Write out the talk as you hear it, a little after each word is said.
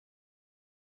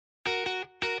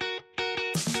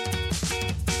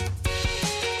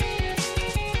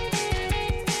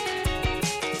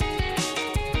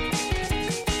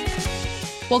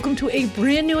Welcome to a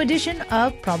brand new edition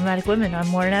of Problematic Women.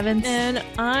 I'm Lauren Evans. And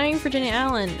I'm Virginia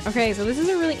Allen. Okay, so this is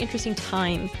a really interesting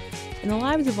time in the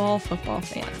lives of all football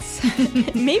fans.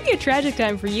 Maybe a tragic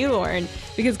time for you, Lauren,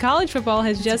 because college football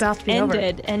has just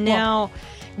ended, and now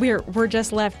we're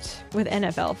just left with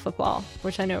NFL football,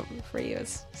 which I know for you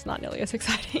is not nearly as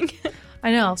exciting.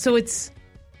 I know. So it's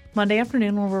Monday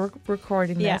afternoon when we're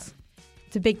recording this. Yeah,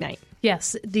 it's a big night.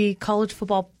 Yes, the college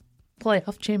football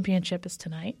playoff championship is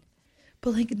tonight.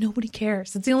 But, nobody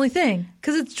cares. It's the only thing.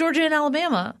 Because it's Georgia and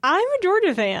Alabama. I'm a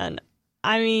Georgia fan.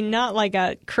 I mean, not like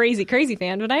a crazy, crazy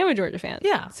fan, but I am a Georgia fan.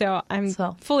 Yeah. So I'm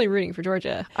fully rooting for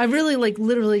Georgia. I really,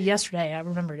 literally yesterday, I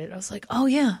remembered it. I was like, oh,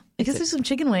 yeah. I guess there's some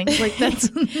chicken wings.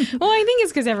 That's Well, I think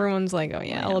it's because everyone's like, oh,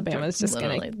 yeah, Alabama's just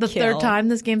going to The third time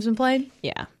this game's been played?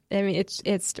 Yeah. I mean,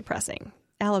 it's depressing.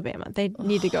 Alabama, they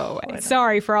need to go away.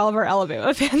 Sorry for all of our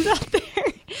Alabama fans out there.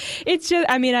 It's just,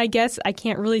 I mean, I guess I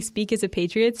can't really speak as a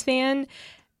Patriots fan,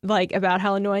 about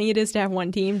how annoying it is to have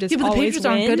one team just always win. The Patriots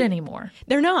aren't good anymore.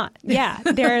 They're not. Yeah,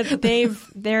 their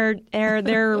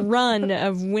run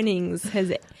of winnings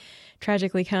has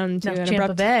tragically come to an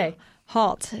abrupt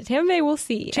halt. Tampa Bay, we'll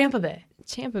see. Tampa Bay.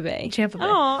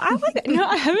 Oh, I like that. No,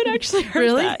 I haven't actually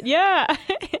heard that. Yeah.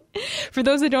 For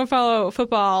those that don't follow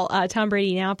football, Tom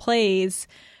Brady now plays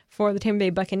for the Tampa Bay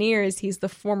Buccaneers. He's the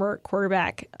former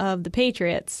quarterback of the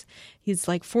Patriots. He's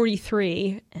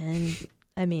 43, and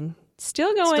I mean,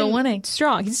 still winning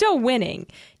strong. He's still winning.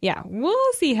 Yeah,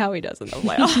 we'll see how he does in the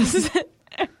playoffs.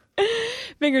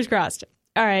 Fingers crossed.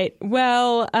 All right.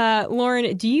 Well,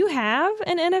 Lauren, do you have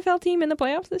an NFL team in the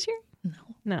playoffs this year?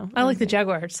 No. I like the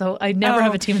Jaguars, so I never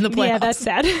have a team in the playoffs. Yeah, that's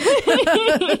sad.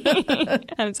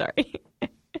 I'm sorry.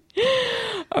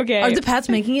 Okay. Are the Pats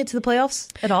making it to the playoffs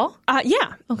at all?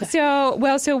 Yeah. Okay. So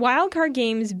wild card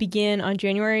games begin on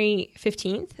January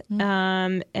 15th.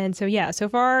 Mm-hmm. And so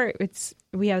far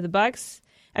we have the Bucks.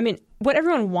 I mean, what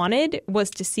everyone wanted was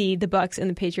to see the Bucks and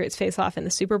the Patriots face off in the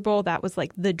Super Bowl. That was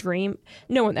the dream.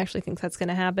 No one actually thinks that's going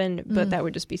to happen, but that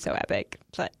would just be so epic.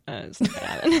 But it's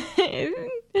not going to happen.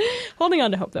 Holding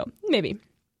on to hope, though. Maybe.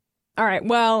 All right.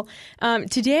 Well,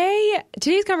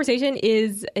 today's conversation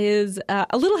is a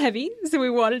little heavy, so we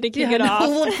wanted to kick it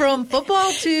off from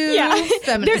football to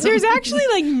feminism. There's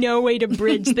actually no way to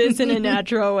bridge this in a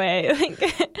natural way,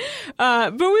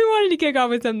 but we wanted to kick off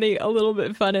with something a little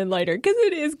bit fun and lighter because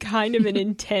it is kind of an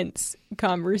intense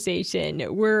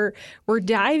conversation. We're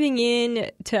diving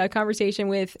in to a conversation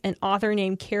with an author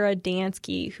named Kara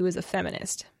Dansky, who is a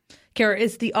feminist. Kara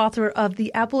is the author of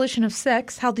The Abolition of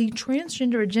Sex, How the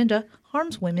Transgender Agenda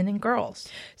Harms Women and Girls.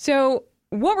 So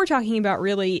what we're talking about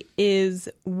really is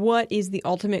what is the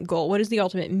ultimate goal? What is the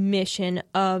ultimate mission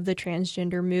of the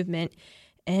transgender movement?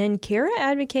 And Kara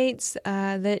advocates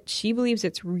that she believes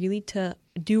it's really to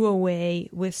do away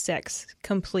with sex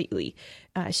completely.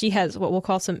 She has what we'll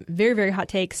call some very, very hot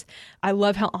takes. I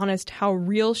love how honest, how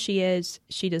real she is.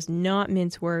 She does not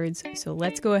mince words. So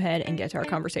let's go ahead and get to our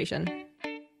conversation.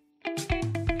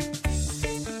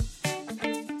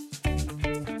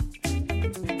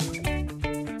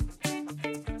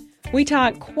 We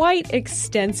talk quite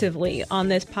extensively on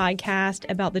this podcast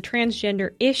about the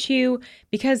transgender issue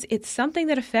because it's something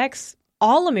that affects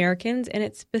all Americans, and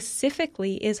it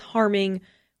specifically is harming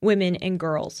women and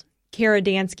girls. Kara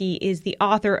Dansky is the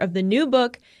author of the new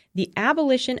book, The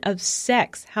Abolition of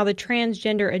Sex, How the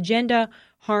Transgender Agenda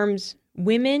Harms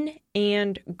Women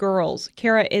and Girls.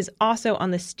 Kara is also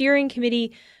on the steering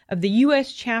committee of the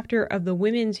U.S. chapter of the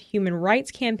Women's Human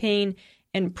Rights Campaign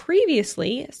and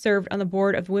previously served on the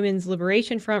board of Women's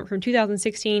Liberation Front from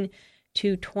 2016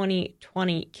 to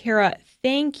 2020. Kara,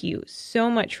 thank you so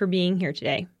much for being here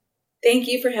today. Thank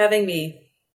you for having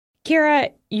me. Kara,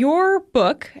 your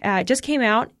book just came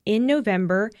out in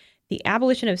November, The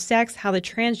Abolition of Sex, How the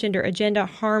Transgender Agenda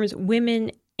Harms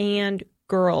Women and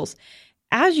Girls.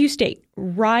 As you state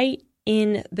right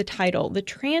in the title, the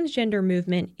transgender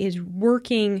movement is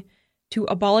working to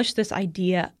abolish this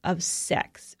idea of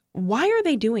sex. Why are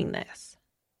they doing this?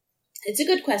 It's a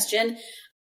good question.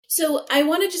 So I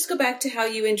want to just go back to how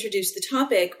you introduced the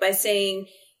topic by saying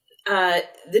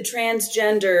the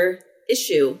transgender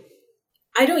issue.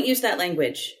 I don't use that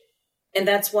language. And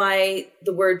that's why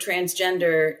the word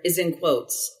transgender is in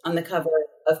quotes on the cover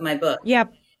of my book. Yeah,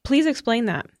 please explain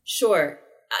that. Sure.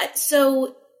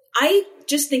 So I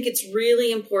just think it's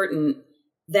really important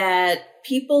that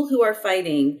people who are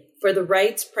fighting for the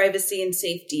rights, privacy, and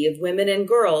safety of women and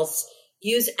girls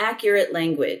use accurate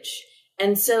language.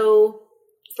 And so,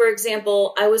 for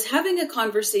example, I was having a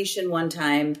conversation one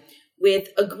time with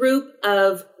a group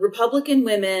of Republican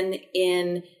women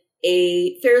in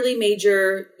a fairly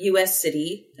major U.S.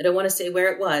 city. I don't want to say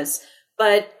where it was,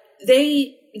 but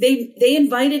they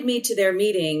invited me to their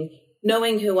meeting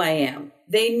knowing who I am.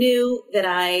 They knew that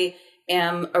I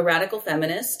am a radical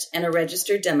feminist and a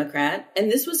registered Democrat.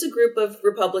 And this was a group of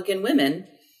Republican women.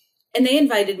 And they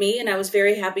invited me, and I was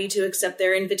very happy to accept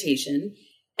their invitation.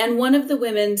 And one of the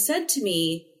women said to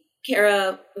me,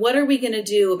 Kara, what are we going to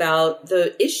do about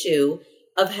the issue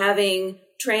of having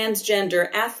transgender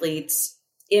athletes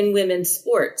in women's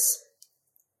sports?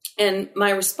 And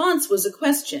my response was a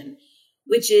question,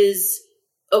 which is,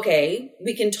 okay,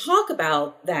 we can talk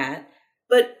about that,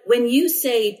 but when you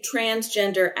say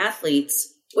transgender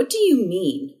athletes, what do you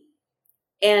mean?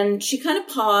 And she kind of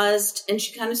paused and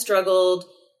she kind of struggled.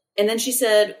 And then she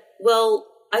said, well,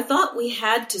 I thought we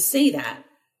had to say that.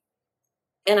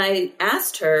 And I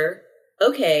asked her,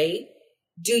 okay,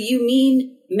 do you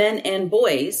mean men and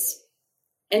boys?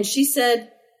 And she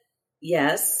said,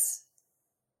 yes.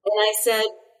 And I said,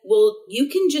 well, you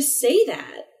can just say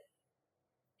that.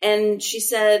 And she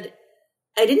said,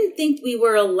 I didn't think we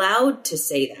were allowed to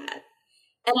say that.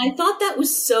 And I thought that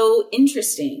was so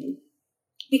interesting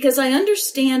because I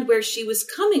understand where she was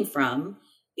coming from,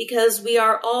 because we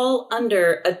are all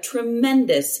under a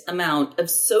tremendous amount of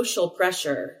social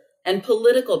pressure and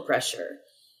political pressure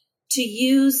to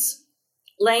use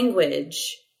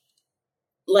language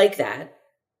like that.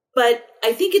 But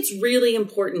I think it's really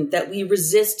important that we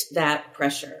resist that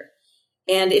pressure.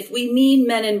 And if we mean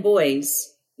men and boys,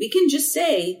 we can just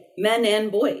say men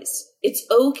and boys. It's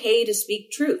okay to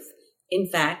speak truth. In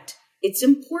fact, it's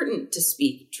important to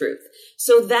speak truth.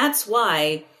 So that's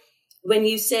why when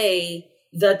you say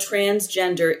the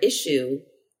transgender issue,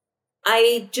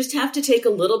 I just have to take a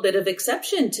little bit of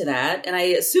exception to that. And I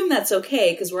assume that's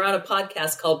okay because we're on a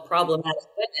podcast called Problematic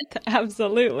Women.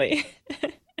 Absolutely.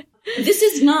 This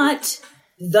is not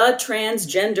the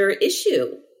transgender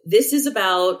issue. This is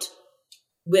about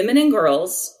women and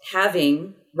girls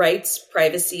having rights,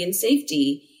 privacy, and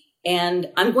safety.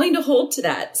 And I'm going to hold to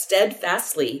that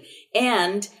steadfastly.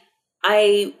 And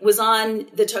I was on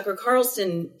the Tucker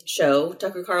Carlson show,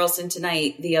 Tucker Carlson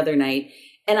Tonight, the other night,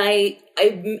 and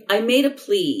I made a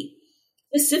plea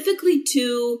specifically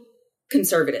to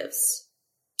conservatives,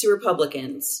 to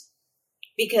Republicans,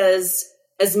 because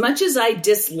as much as I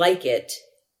dislike it,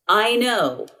 I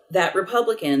know that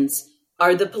Republicans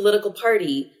are the political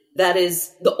party that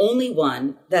is the only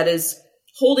one that is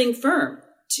holding firm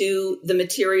to the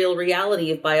material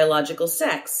reality of biological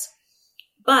sex.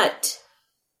 But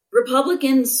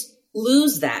Republicans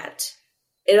lose that.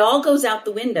 It all goes out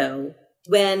the window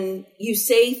when you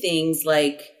say things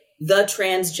like the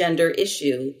transgender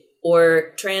issue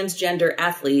or transgender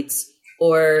athletes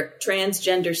or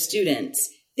transgender students,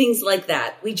 things like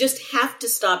that. We just have to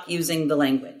stop using the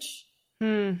language.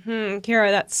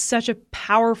 Kara, that's such a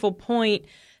powerful point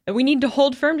that we need to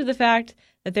hold firm to the fact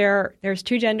that there's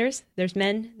two genders. There's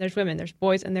men, there's women, there's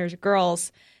boys, and there's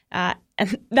girls. And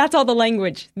that's all the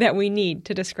language that we need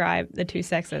to describe the two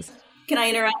sexes. Can I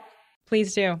interrupt?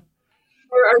 Please do.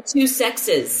 There are two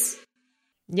sexes.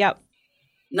 Yep.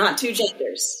 Not two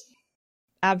genders.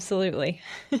 Absolutely.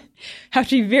 Have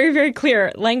to be very, very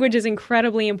clear. Language is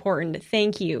incredibly important.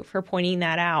 Thank you for pointing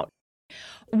that out.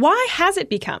 Why has it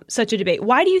become such a debate?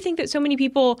 Why do you think that so many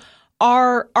people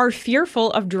are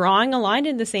fearful of drawing a line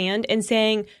in the sand and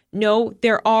saying, no,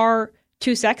 there are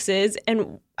two sexes?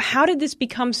 And how did this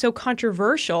become so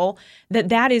controversial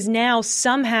that is now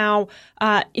somehow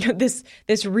this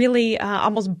really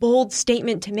almost bold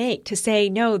statement to make, to say,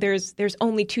 no, there's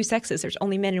only two sexes, there's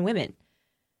only men and women?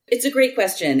 It's a great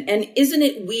question. And isn't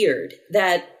it weird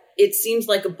that it seems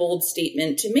like a bold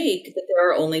statement to make that there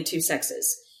are only two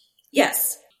sexes?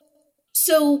 Yes.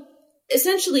 So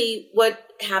essentially what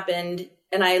happened,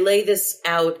 and I lay this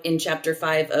out in chapter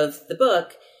 5 of the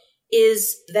book,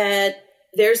 is that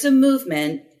there's a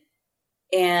movement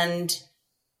and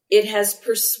it has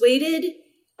persuaded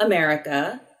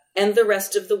America and the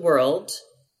rest of the world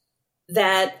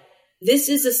that this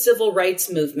is a civil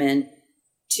rights movement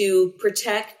to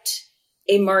protect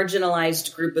a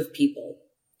marginalized group of people.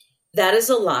 That is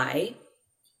a lie.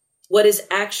 What is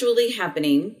actually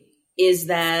happening is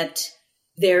that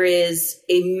there is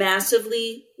a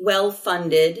massively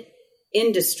well-funded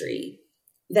industry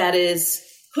that is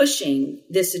pushing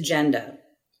this agenda.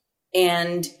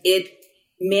 And it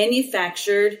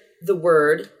manufactured the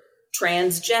word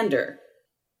transgender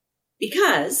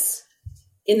because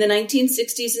in the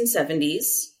 1960s and 70s,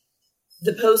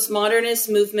 the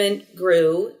postmodernist movement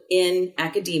grew in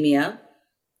academia,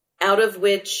 out of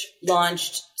which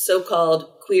launched so-called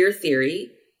queer theory,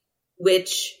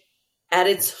 which at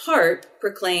its heart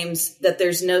proclaims that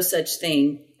there's no such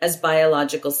thing as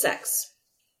biological sex.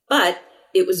 But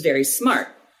it was very smart,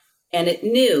 and it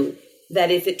knew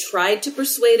that if it tried to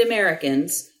persuade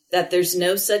Americans that there's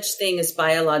no such thing as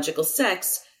biological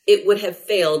sex, it would have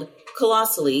failed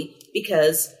colossally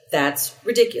because that's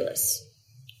ridiculous.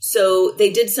 So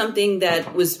they did something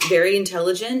that was very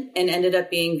intelligent and ended up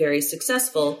being very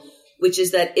successful, which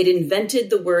is that it invented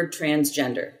the word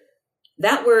transgender.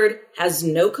 That word has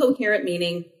no coherent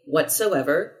meaning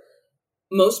whatsoever.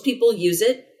 Most people use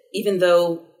it, even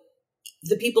though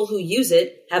the people who use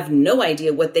it have no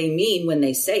idea what they mean when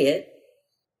they say it.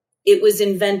 It was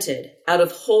invented out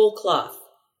of whole cloth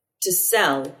to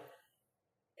sell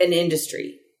an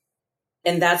industry.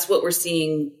 And that's what we're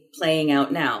seeing playing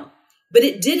out now. But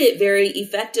it did it very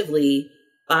effectively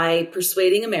by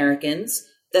persuading Americans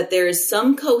that there is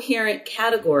some coherent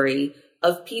category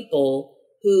of people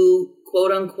who,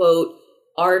 quote unquote,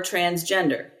 are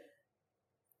transgender.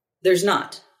 There's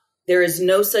not. There is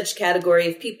no such category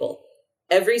of people.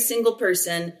 Every single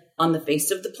person on the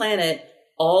face of the planet,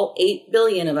 all 8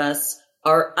 billion of us,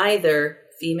 are either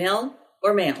female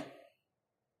or male.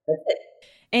 That's it.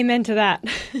 Amen to that.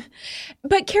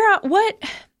 But Kara,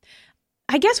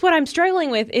 I guess what I'm struggling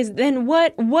with is then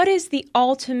what is the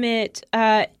ultimate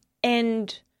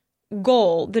end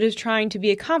goal that is trying to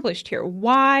be accomplished here?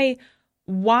 Why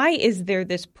is there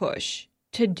this push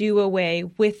to do away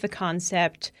with the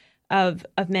concept of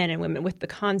men and women, with the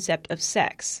concept of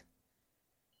sex?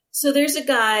 So there's a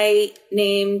guy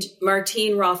named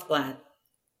Martine Rothblatt,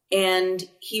 and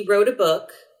he wrote a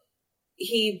book.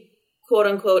 He, quote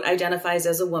unquote, identifies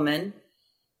as a woman.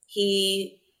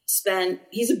 He's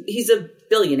a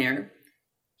billionaire.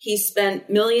 He spent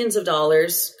millions of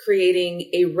dollars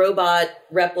creating a robot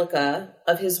replica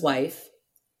of his wife.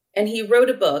 And he wrote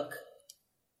a book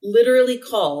literally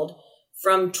called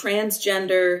From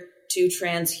Transgender to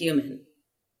Transhuman.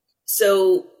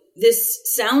 So this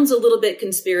sounds a little bit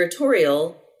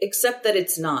conspiratorial, except that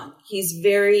it's not. He's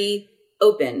very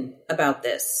open about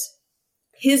this.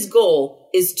 His goal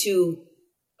is to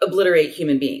obliterate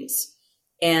human beings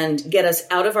and get us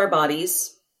out of our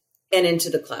bodies and into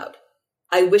the cloud.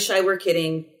 I wish I were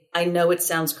kidding. I know it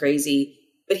sounds crazy,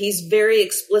 but he's very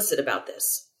explicit about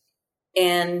this.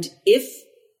 And if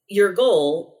your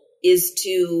goal is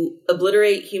to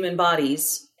obliterate human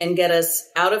bodies and get us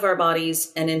out of our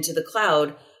bodies and into the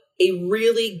cloud, a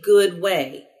really good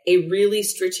way, a really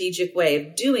strategic way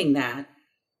of doing that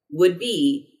would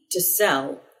be to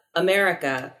sell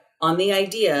America on the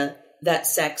idea that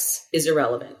sex is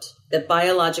irrelevant, that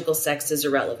biological sex is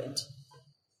irrelevant.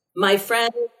 My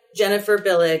friend Jennifer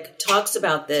Billick talks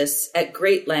about this at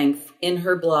great length in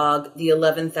her blog, The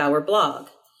 11th Hour Blog.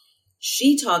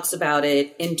 She talks about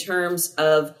it in terms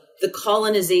of the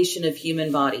colonization of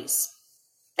human bodies.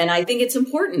 And I think it's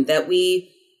important that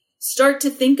we start to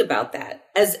think about that,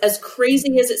 as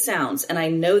crazy as it sounds. And I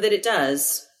know that it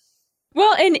does.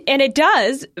 Well, and it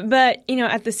does, but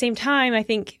at the same time, I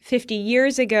think 50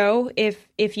 years ago,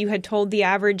 if you had told the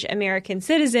average American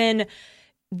citizen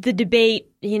the debate,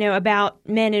 about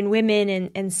men and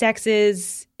women and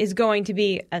sexes is going to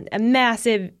be a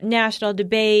massive national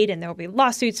debate, and there will be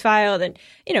lawsuits filed, and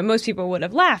most people would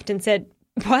have laughed and said,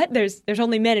 "What? There's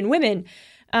only men and women."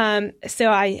 And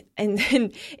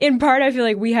in part, I feel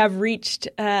like we have reached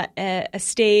a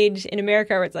stage in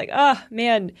America where it's like, oh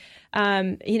man.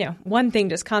 One thing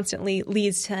just constantly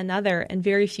leads to another, and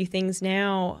very few things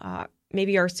now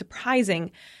maybe are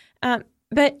surprising.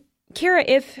 But Kara,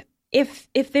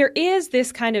 if there is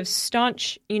this kind of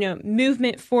staunch,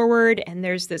 movement forward, and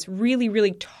there's this really,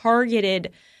 really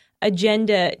targeted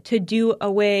agenda to do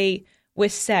away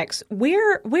with sex,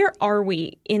 where are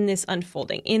we in this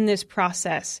unfolding, in this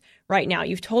process right now?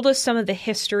 You've told us some of the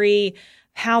history,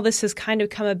 how this has kind of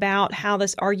come about, how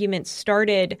this argument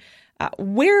started.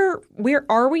 Where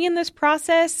are we in this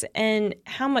process, and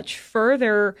how much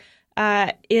further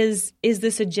is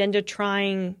this agenda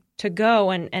trying to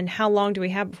go, and how long do we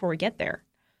have before we get there?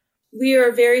 We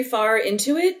are very far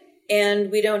into it, and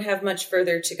we don't have much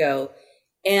further to go.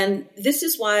 And this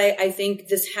is why I think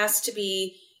this has to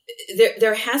be,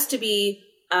 there has to be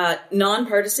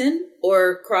nonpartisan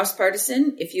or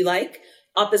cross-partisan, if you like,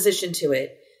 opposition to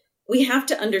it. We have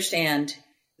to understand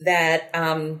that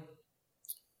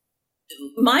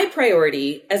my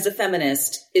priority as a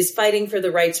feminist is fighting for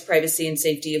the rights, privacy, and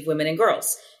safety of women and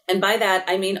girls. And by that,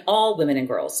 I mean all women and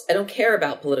girls. I don't care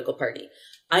about political party.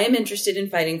 I am interested in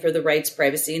fighting for the rights,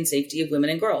 privacy, and safety of women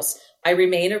and girls. I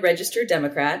remain a registered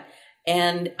Democrat,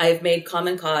 and I've made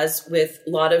common cause with a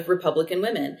lot of Republican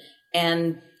women.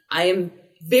 And I am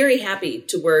very happy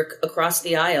to work across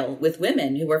the aisle with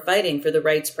women who are fighting for the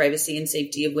rights, privacy, and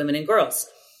safety of women and girls.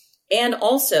 And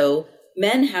also,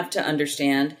 men have to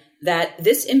understand that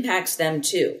this impacts them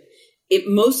too. It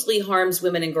mostly harms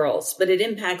women and girls, but it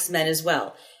impacts men as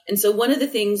well. And so one of the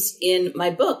things in my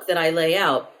book that I lay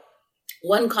out,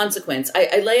 one consequence,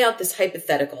 I lay out this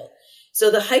hypothetical. So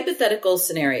the hypothetical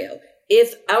scenario,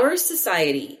 if our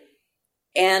society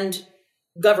and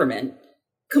government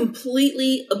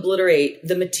completely obliterate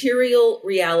the material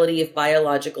reality of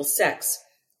biological sex,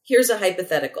 here's a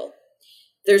hypothetical.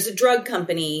 There's a drug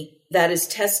company that is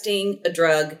testing a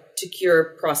drug to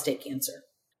cure prostate cancer,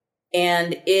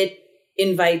 and it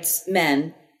invites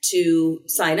men to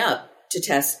sign up to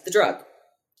test the drug.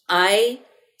 I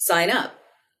sign up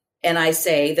and I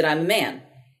say that I'm a man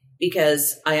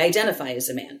because I identify as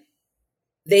a man.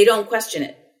 They don't question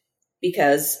it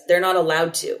because they're not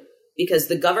allowed to, because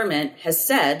the government has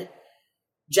said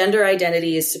gender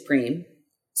identity is supreme.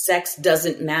 Sex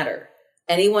doesn't matter.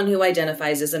 Anyone who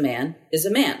identifies as a man is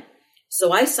a man.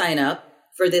 So I sign up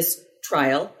for this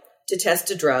trial to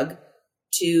test a drug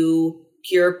to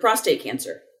cure prostate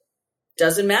cancer.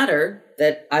 Doesn't matter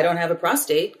that I don't have a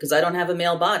prostate because I don't have a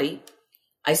male body.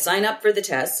 I sign up for the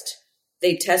test.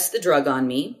 They test the drug on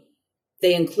me.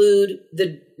 They include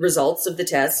the results of the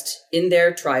test in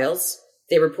their trials.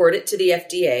 They report it to the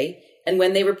FDA. And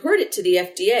when they report it to the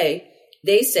FDA,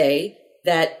 they say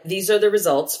that these are the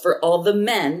results for all the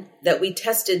men that we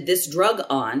tested this drug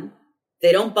on.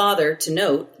 They don't bother to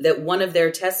note that one of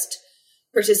their test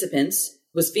participants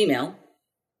was female,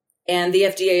 and the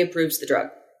FDA approves the drug.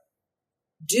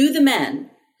 Do the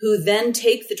men who then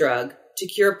take the drug to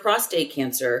cure prostate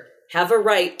cancer have a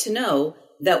right to know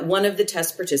that one of the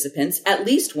test participants, at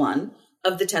least one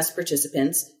of the test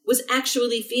participants, was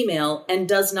actually female and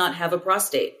does not have a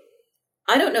prostate?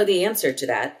 I don't know the answer to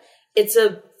that. It's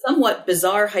a somewhat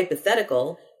bizarre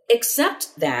hypothetical,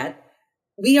 except that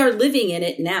we are living in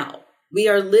it now. We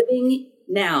are living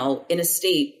now in a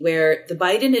state where the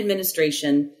Biden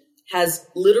administration has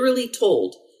literally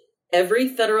told every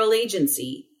federal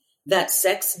agency that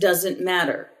sex doesn't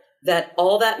matter, that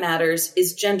all that matters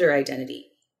is gender identity.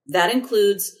 That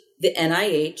includes the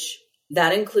NIH,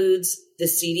 that includes the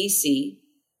CDC.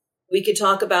 We could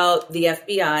talk about the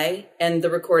FBI and the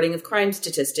recording of crime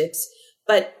statistics,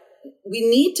 but we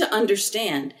need to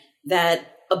understand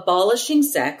that abolishing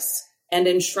sex and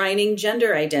enshrining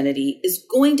gender identity is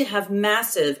going to have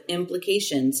massive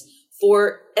implications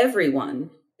for everyone,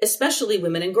 especially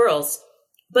women and girls.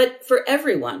 But for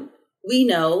everyone, we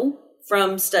know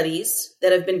from studies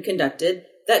that have been conducted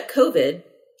that COVID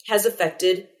has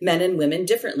affected men and women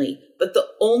differently. But the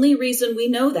only reason we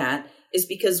know that is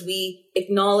because we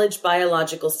acknowledge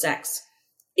biological sex.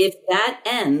 If that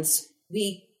ends,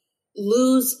 we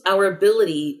lose our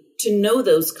ability to know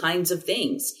those kinds of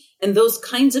things. And those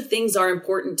kinds of things are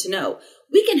important to know.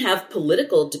 We can have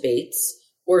political debates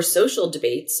or social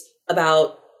debates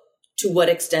about to what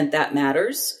extent that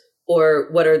matters or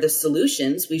what are the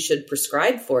solutions we should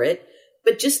prescribe for it.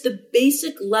 But just the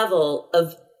basic level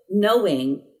of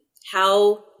knowing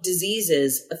how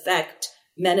diseases affect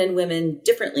men and women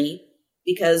differently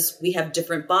because we have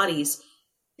different bodies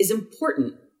is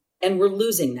important, and we're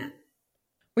losing that.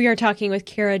 We are talking with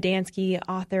Kara Dansky,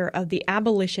 author of The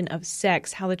Abolition of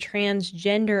Sex, How the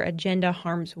Transgender Agenda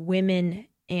Harms Women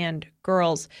and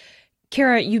Girls.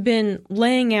 Kara, you've been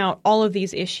laying out all of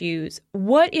these issues.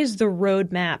 What is the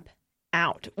roadmap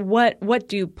out? What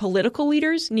do political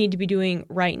leaders need to be doing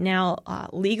right now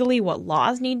legally? What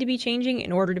laws need to be changing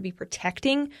in order to be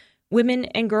protecting women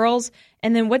and girls?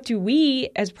 And then what do we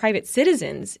as private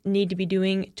citizens need to be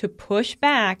doing to push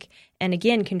back and,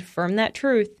 again, confirm that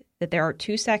truth that there are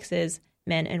two sexes,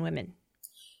 men and women?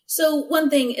 So one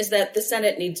thing is that the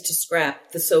Senate needs to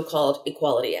scrap the so-called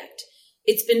Equality Act.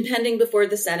 It's been pending before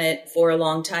the Senate for a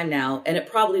long time now, and it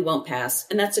probably won't pass,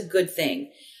 and that's a good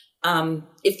thing.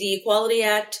 If the Equality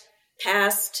Act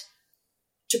passed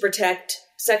to protect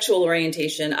sexual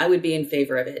orientation, I would be in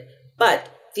favor of it. But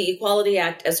the Equality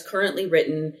Act, as currently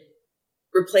written,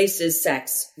 replaces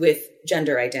sex with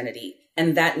gender identity,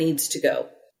 and that needs to go.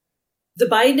 The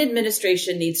Biden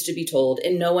administration needs to be told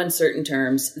in no uncertain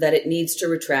terms that it needs to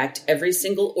retract every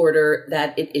single order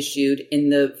that it issued in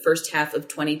the first half of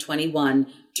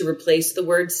 2021 to replace the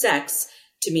word sex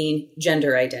to mean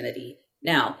gender identity.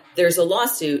 Now, there's a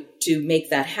lawsuit to make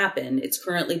that happen. It's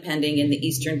currently pending in the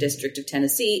Eastern District of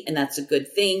Tennessee, and that's a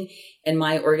good thing. And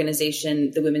my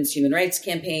organization, the Women's Human Rights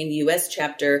Campaign, U.S.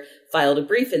 chapter, filed a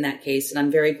brief in that case, and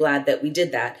I'm very glad that we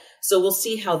did that. So we'll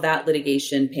see how that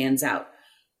litigation pans out.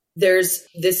 There's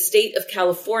the state of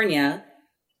California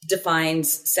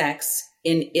defines sex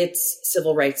in its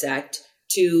Civil Rights Act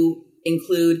to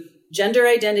include gender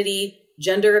identity,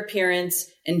 gender appearance,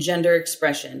 and gender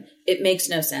expression. It makes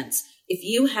no sense. If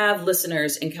you have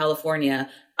listeners in California,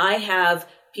 I have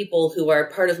people who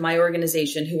are part of my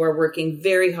organization who are working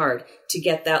very hard to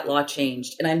get that law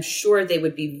changed. And I'm sure they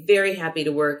would be very happy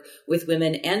to work with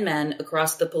women and men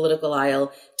across the political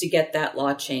aisle to get that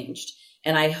law changed.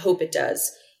 And I hope it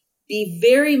does. Be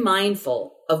very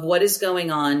mindful of what is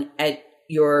going on at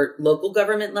your local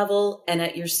government level and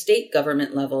at your state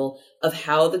government level of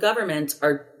how the governments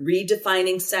are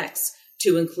redefining sex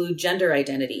to include gender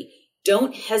identity.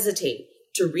 Don't hesitate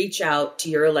to reach out to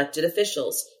your elected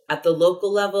officials at the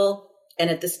local level and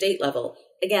at the state level.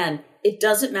 Again, it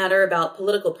doesn't matter about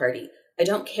political party. I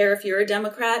don't care if you're a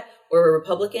Democrat or a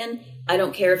Republican. I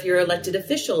don't care if your elected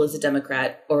official is a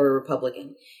Democrat or a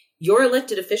Republican. Your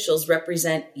elected officials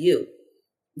represent you.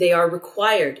 They are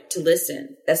required to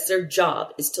listen. That's their job,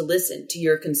 is to listen to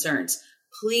your concerns.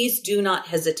 Please do not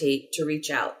hesitate to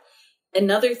reach out.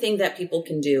 Another thing that people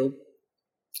can do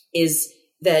is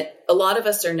that a lot of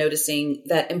us are noticing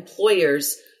that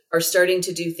employers are starting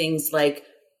to do things like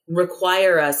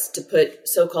require us to put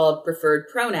so-called preferred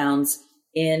pronouns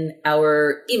in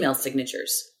our email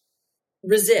signatures.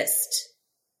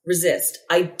 Resist.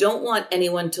 I don't want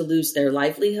anyone to lose their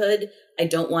livelihood. I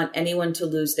don't want anyone to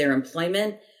lose their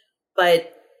employment,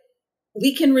 but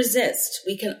we can resist.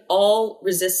 We can all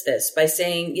resist this by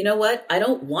saying, you know what? I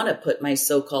don't want to put my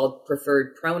so-called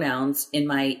preferred pronouns in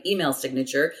my email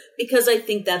signature because I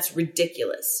think that's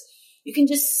ridiculous. You can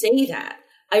just say that.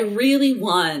 I really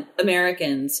want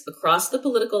Americans across the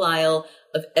political aisle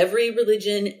of every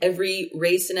religion, every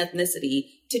race and ethnicity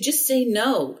to just say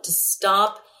no, to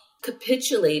stop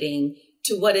capitulating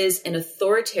to what is an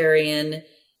authoritarian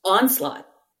onslaught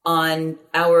on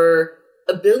our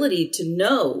ability to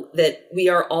know that we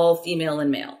are all female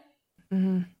and male.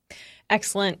 Mm-hmm.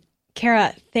 Excellent.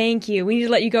 Kara, thank you. We need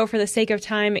to let you go for the sake of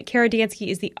time. Kara Dansky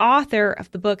is the author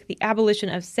of the book, The Abolition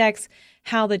of Sex,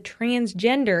 How the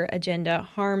Transgender Agenda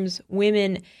Harms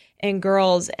Women and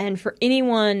Girls. And for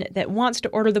anyone that wants to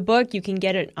order the book, you can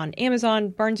get it on Amazon,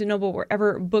 Barnes & Noble,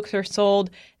 wherever books are sold.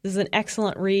 This is an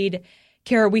excellent read.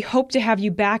 Kara, we hope to have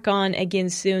you back on again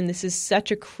soon. This is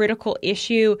such a critical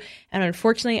issue, and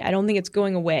unfortunately, I don't think it's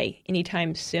going away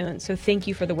anytime soon. So thank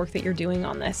you for the work that you're doing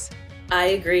on this. I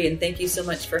agree, and thank you so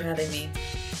much for having me.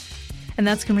 And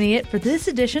that's going to be it for this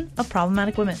edition of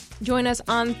Problematic Women. Join us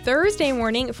on Thursday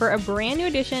morning for a brand new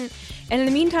edition. And in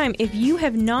the meantime, if you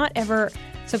have not ever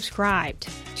subscribed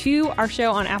to our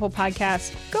show on Apple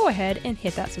Podcasts, go ahead and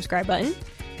hit that subscribe button.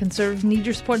 Conservatives need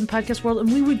your support in the podcast world,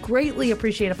 and we would greatly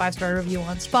appreciate a 5-star review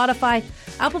on Spotify,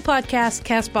 Apple Podcasts,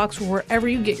 CastBox, or wherever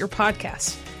you get your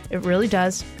podcasts. It really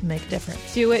does make a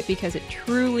difference. Do it because it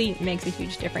truly makes a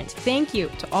huge difference. Thank you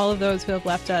to all of those who have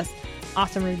left us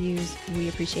awesome reviews. We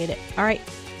appreciate it. All right.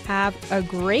 Have a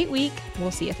great week.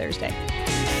 We'll see you Thursday.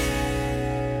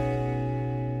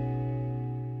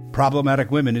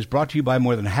 Problematic Women is brought to you by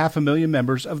more than 500,000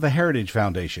 members of the Heritage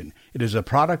Foundation. It is a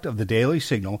product of the Daily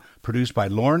Signal, produced by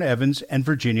Lauren Evans and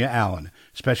Virginia Allen.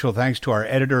 Special thanks to our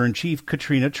editor-in-chief,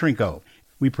 Katrina Trinko.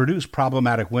 We produce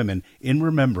Problematic Women in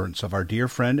remembrance of our dear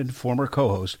friend and former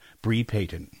co-host, Bree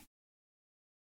Payton.